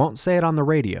 and I won't say it on the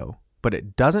radio, but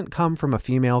it doesn't come from a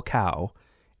female cow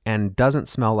and doesn't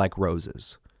smell like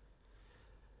roses.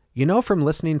 You know from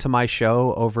listening to my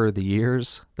show over the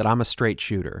years that I'm a straight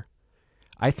shooter.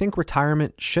 I think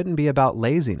retirement shouldn't be about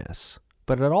laziness, but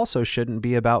but it also shouldn't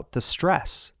be about the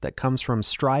stress that comes from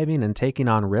striving and taking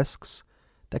on risks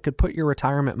that could put your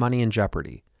retirement money in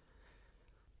jeopardy.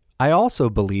 I also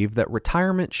believe that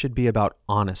retirement should be about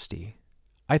honesty.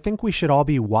 I think we should all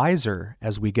be wiser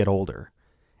as we get older,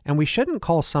 and we shouldn't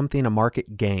call something a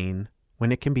market gain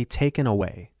when it can be taken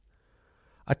away.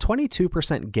 A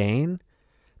 22% gain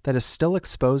that is still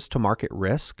exposed to market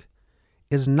risk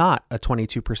is not a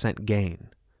 22%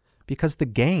 gain, because the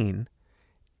gain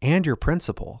and your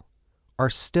principal are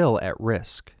still at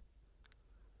risk.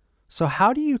 So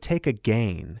how do you take a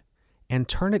gain and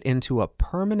turn it into a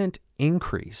permanent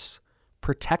increase,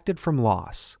 protected from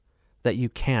loss, that you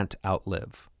can't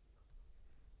outlive?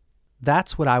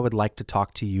 That's what I would like to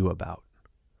talk to you about.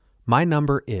 My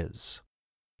number is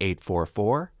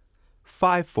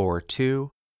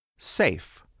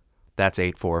 844-542-SAFE. That's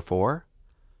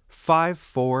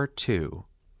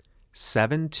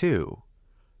 844-542-7233.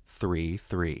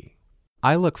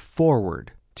 I look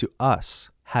forward to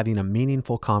us having a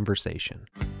meaningful conversation.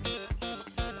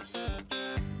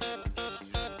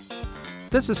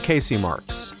 This is Casey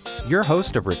Marx, your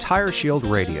host of RetireSHIELD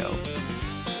Radio.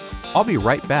 I'll be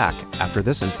right back after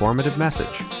this informative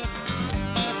message.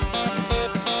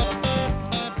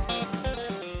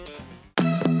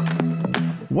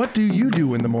 What do you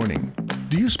do in the morning?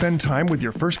 Do you spend time with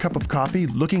your first cup of coffee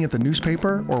looking at the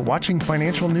newspaper or watching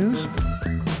financial news?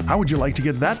 How would you like to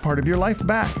get that part of your life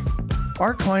back?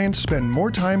 Our clients spend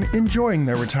more time enjoying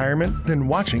their retirement than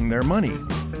watching their money.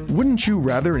 Wouldn't you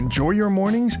rather enjoy your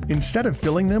mornings instead of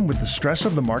filling them with the stress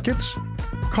of the markets?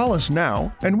 Call us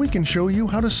now and we can show you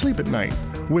how to sleep at night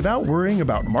without worrying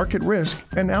about market risk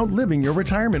and outliving your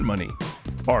retirement money.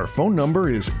 Our phone number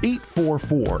is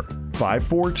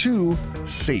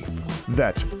 844-542-SAFE.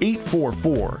 That's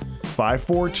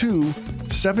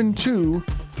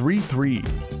 844-542-7233.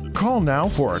 Call now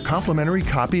for a complimentary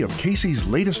copy of Casey's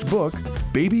latest book,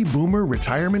 Baby Boomer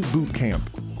Retirement Boot Camp.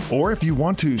 Or if you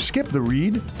want to skip the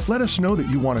read, let us know that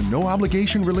you want a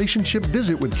no-obligation relationship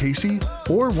visit with Casey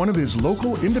or one of his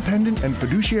local independent and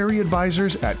fiduciary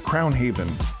advisors at Crown Haven.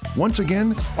 Once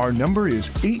again, our number is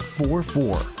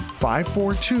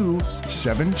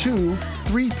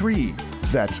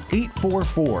 844-542-7233. That's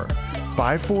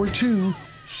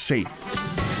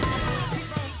 844-542-SAFE.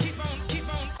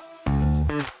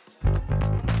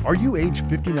 Are you age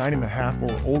 59 and a half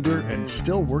or older and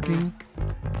still working?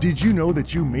 Did you know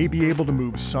that you may be able to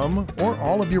move some or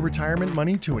all of your retirement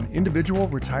money to an individual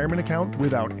retirement account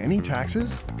without any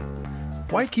taxes?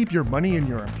 Why keep your money in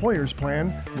your employer's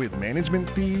plan with management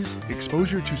fees,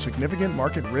 exposure to significant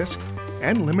market risk,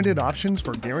 and limited options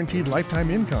for guaranteed lifetime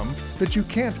income that you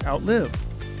can't outlive?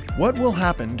 What will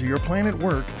happen to your plan at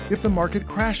work if the market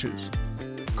crashes?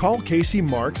 Call Casey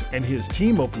Marx and his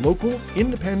team of local,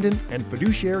 independent, and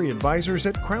fiduciary advisors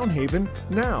at Crown Haven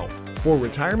now for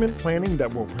retirement planning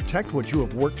that will protect what you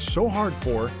have worked so hard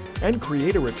for and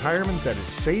create a retirement that is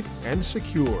safe and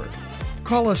secure.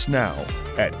 Call us now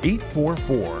at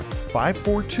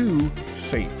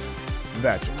 844-542-SAFE.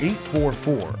 That's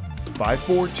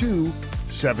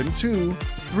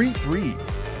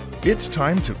 844-542-7233. It's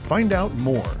time to find out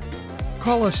more.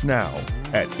 Call us now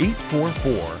at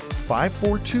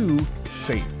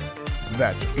 844-542-SAFE.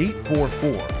 That's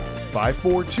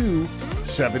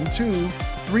 844-542-7233.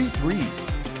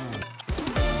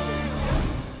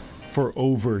 For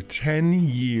over 10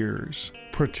 years,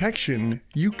 protection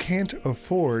you can't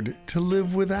afford to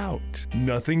live without.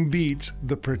 Nothing beats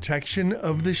the protection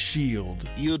of the Shield.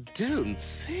 You don't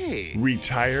say.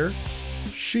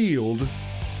 RetireSHIELD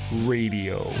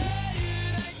Radio.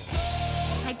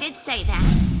 I did say that.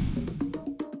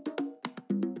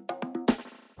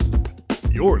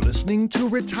 You're listening to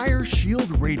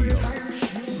RetireSHIELD Radio.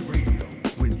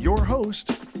 With your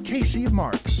host, Casey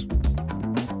Marx.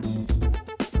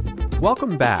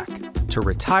 Welcome back to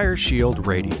RetireSHIELD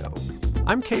Radio.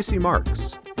 I'm Casey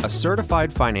Marx, a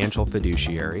certified financial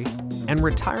fiduciary and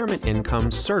retirement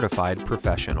income certified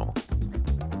professional.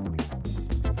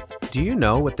 Do you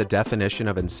know what the definition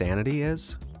of insanity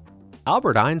is?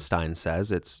 Albert Einstein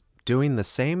says it's doing the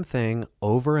same thing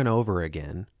over and over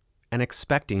again and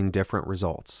expecting different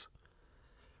results.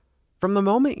 From the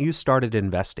moment you started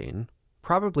investing,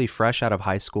 probably fresh out of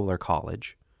high school or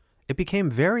college, it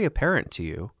became very apparent to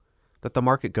you that the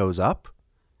market goes up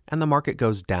and the market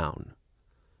goes down.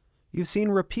 You've seen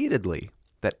repeatedly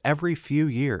that every few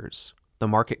years the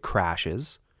market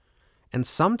crashes, and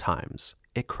sometimes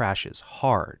it crashes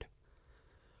hard.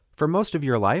 For most of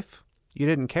your life, you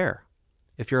didn't care.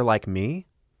 If you're like me,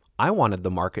 I wanted the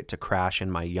market to crash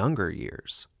in my younger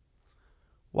years.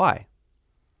 Why?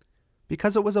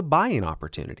 Because it was a buying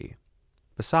opportunity.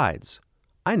 Besides,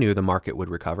 I knew the market would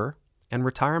recover, and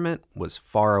retirement was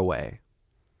far away.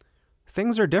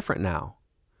 Things are different now.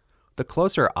 The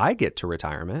closer I get to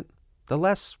retirement, the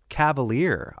less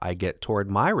cavalier I get toward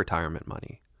my retirement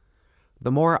money.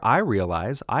 The more I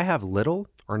realize I have little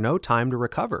or no time to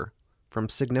recover from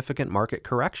significant market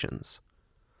corrections.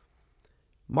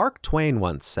 Mark Twain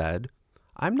once said,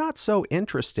 "I'm not so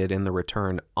interested in the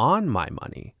return on my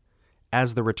money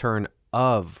as the return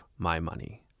of my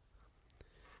money."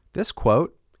 This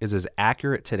quote is as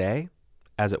accurate today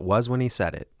as it was when he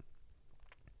said it.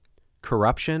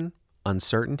 Corruption,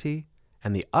 uncertainty,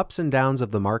 and the ups and downs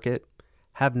of the market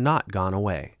have not gone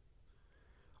away.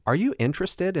 Are you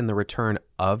interested in the return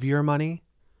of your money?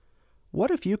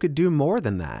 What if you could do more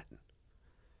than that?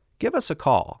 Give us a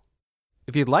call.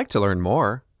 If you'd like to learn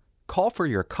more, call for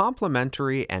your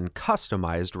complimentary and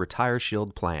customized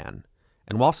RetireSHIELD plan,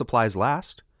 and while supplies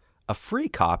last, a free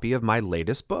copy of my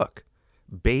latest book,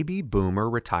 Baby Boomer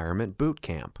Retirement Boot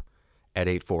Camp, at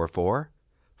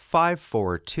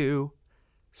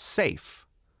 844-542-SAFE.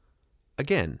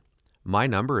 Again, my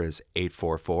number is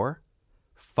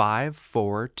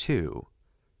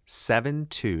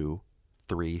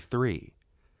 844-542-7233.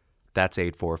 That's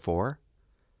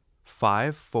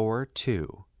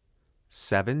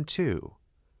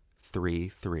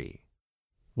 844-542-7233.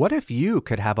 What if you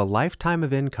could have a lifetime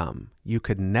of income you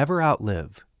could never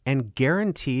outlive and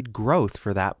guaranteed growth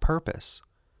for that purpose?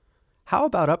 How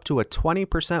about up to a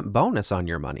 20% bonus on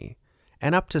your money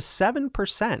and up to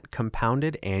 7%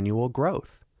 compounded annual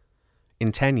growth?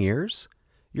 In 10 years,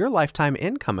 your lifetime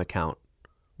income account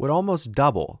would almost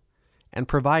double and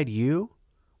provide you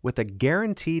with a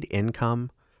guaranteed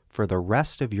income for the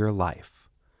rest of your life.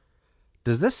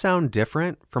 Does this sound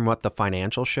different from what the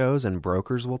financial shows and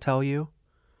brokers will tell you?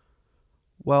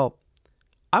 Well,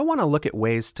 I want to look at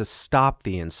ways to stop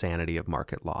the insanity of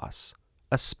market loss,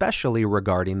 especially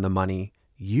regarding the money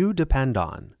you depend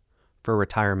on for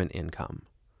retirement income.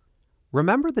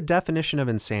 Remember the definition of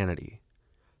insanity: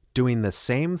 doing the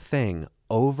same thing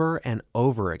over and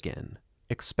over again,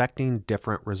 expecting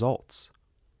different results.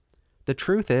 The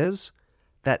truth is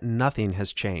that nothing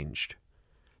has changed.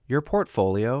 Your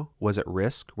portfolio was at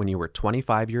risk when you were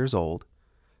 25 years old,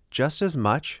 just as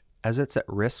much as it's at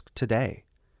risk today.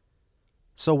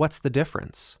 So what's the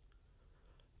difference?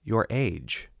 Your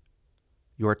age,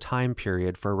 your time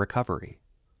period for recovery.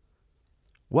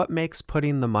 What makes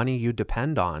putting the money you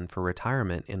depend on for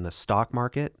retirement in the stock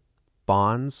market,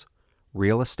 bonds,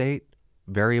 real estate,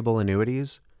 variable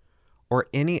annuities, or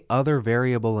any other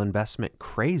variable investment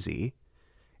crazy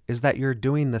is that you're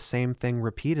doing the same thing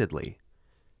repeatedly,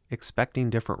 expecting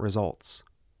different results.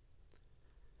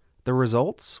 The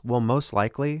results will most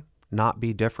likely not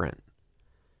be different.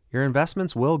 Your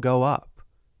investments will go up,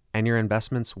 and your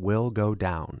investments will go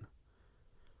down.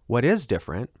 What is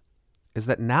different is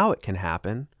that now it can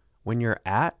happen when you're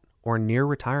at or near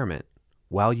retirement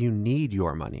while you need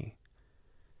your money.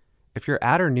 If you're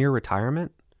at or near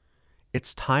retirement,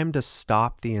 it's time to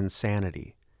stop the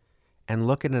insanity and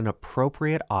look at an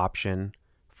appropriate option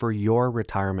for your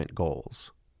retirement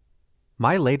goals.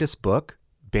 My latest book,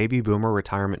 Baby Boomer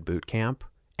Retirement Boot Camp,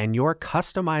 and your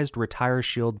customized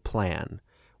RetireSHIELD plan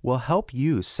will help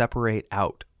you separate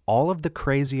out all of the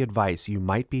crazy advice you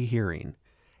might be hearing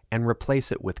and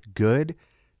replace it with good,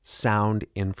 sound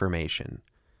information.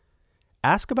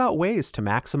 Ask about ways to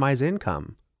maximize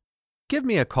income. Give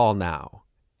me a call now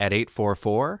at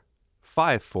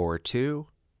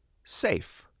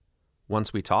 844-542-SAFE.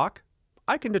 Once we talk,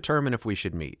 I can determine if we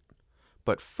should meet.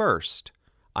 But first,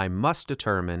 I must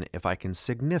determine if I can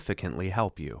significantly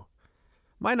help you.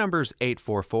 My number's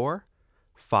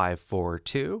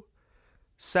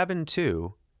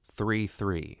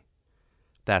 844-542-7233.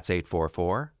 That's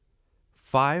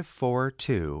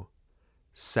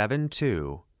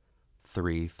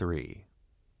 844-542-7233.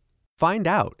 Find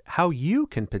out how you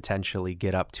can potentially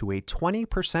get up to a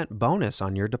 20% bonus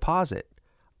on your deposit,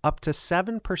 up to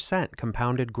 7%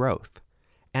 compounded growth,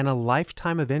 and a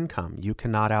lifetime of income you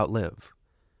cannot outlive.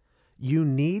 You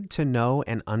need to know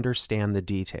and understand the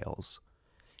details.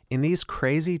 In these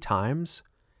crazy times,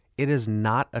 it is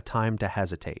not a time to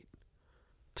hesitate.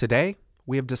 Today,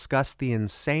 we have discussed the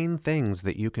insane things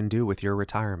that you can do with your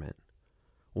retirement.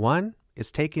 One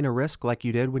is taking a risk like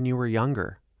you did when you were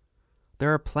younger.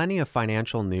 There are plenty of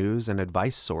financial news and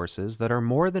advice sources that are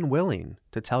more than willing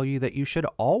to tell you that you should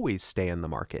always stay in the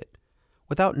market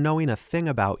without knowing a thing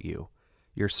about you,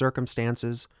 your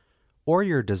circumstances, or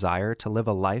your desire to live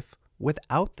a life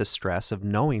without the stress of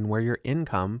knowing where your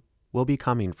income will be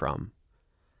coming from.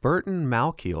 Burton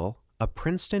Malkiel, a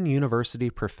Princeton University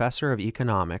professor of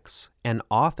economics and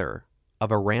author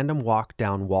of A Random Walk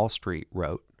Down Wall Street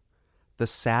wrote, "The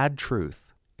sad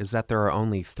truth is that there are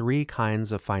only 3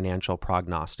 kinds of financial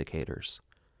prognosticators: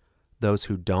 those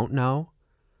who don't know,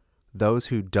 those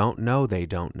who don't know they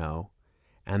don't know,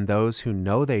 and those who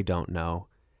know they don't know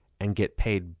and get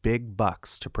paid big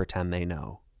bucks to pretend they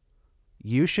know."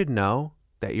 You should know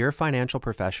that your financial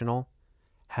professional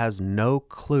has no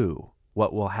clue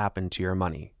what will happen to your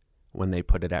money when they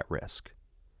put it at risk.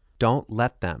 Don't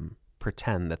let them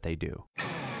pretend that they do.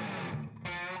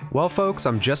 Well, folks,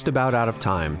 I'm just about out of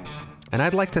time, and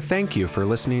I'd like to thank you for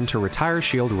listening to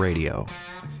RetireSHIELD Radio.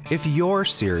 If you're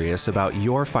serious about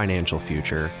your financial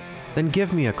future, then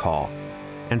give me a call,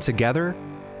 and together,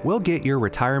 we'll get your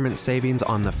retirement savings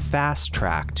on the fast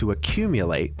track to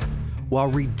accumulate while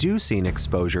reducing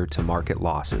exposure to market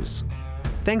losses.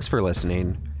 Thanks for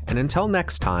listening, and until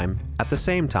next time, at the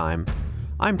same time,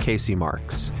 I'm Casey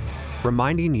Marx,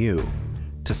 reminding you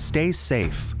to stay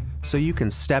safe so you can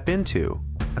step into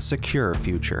a secure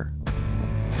future.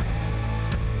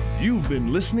 You've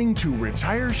been listening to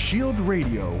RetireSHIELD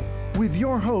Radio with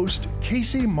your host,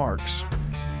 Casey Marx.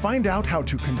 Find out how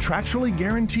to contractually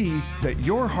guarantee that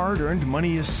your hard-earned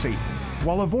money is safe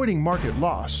while avoiding market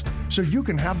loss so you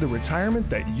can have the retirement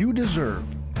that you deserve.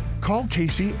 Call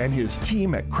Casey and his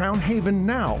team at Crown Haven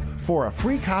now for a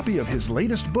free copy of his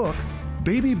latest book,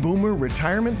 Baby Boomer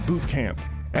Retirement Boot Camp,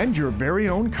 and your very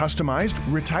own customized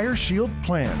RetireSHIELD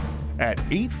plan at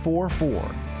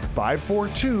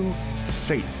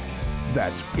 844-542-SAFE.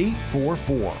 That's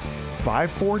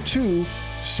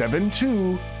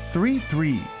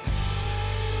 844-542-7233.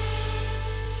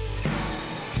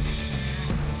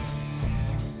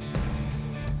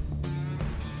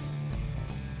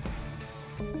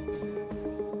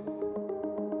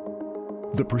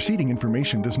 The preceding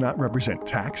information does not represent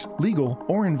tax, legal,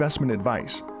 or investment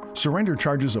advice. Surrender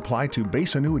charges apply to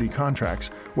base annuity contracts,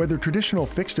 whether traditional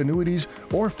fixed annuities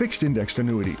or fixed indexed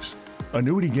annuities.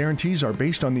 Annuity guarantees are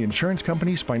based on the insurance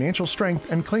company's financial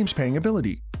strength and claims-paying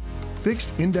ability.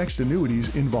 Fixed indexed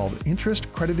annuities involve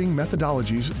interest crediting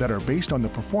methodologies that are based on the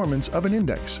performance of an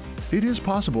index. It is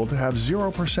possible to have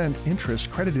 0%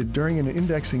 interest credited during an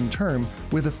indexing term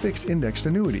with a fixed indexed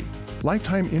annuity.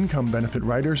 Lifetime income benefit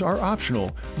riders are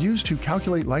optional, used to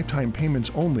calculate lifetime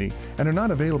payments only, and are not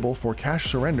available for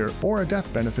cash surrender or a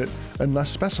death benefit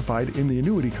unless specified in the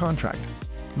annuity contract.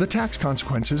 The tax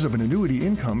consequences of an annuity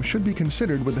income should be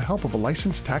considered with the help of a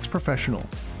licensed tax professional.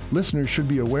 Listeners should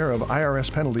be aware of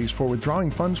IRS penalties for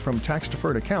withdrawing funds from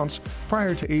tax-deferred accounts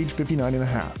prior to age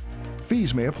 59.5.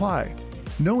 Fees may apply.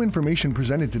 No information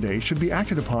presented today should be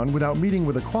acted upon without meeting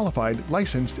with a qualified,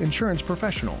 licensed insurance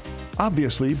professional.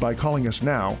 Obviously, by calling us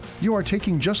now, you are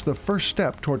taking just the first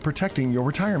step toward protecting your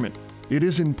retirement. It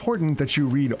is important that you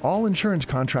read all insurance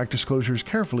contract disclosures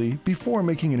carefully before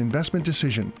making an investment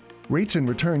decision. Rates and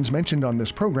returns mentioned on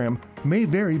this program may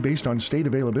vary based on state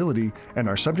availability and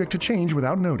are subject to change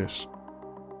without notice.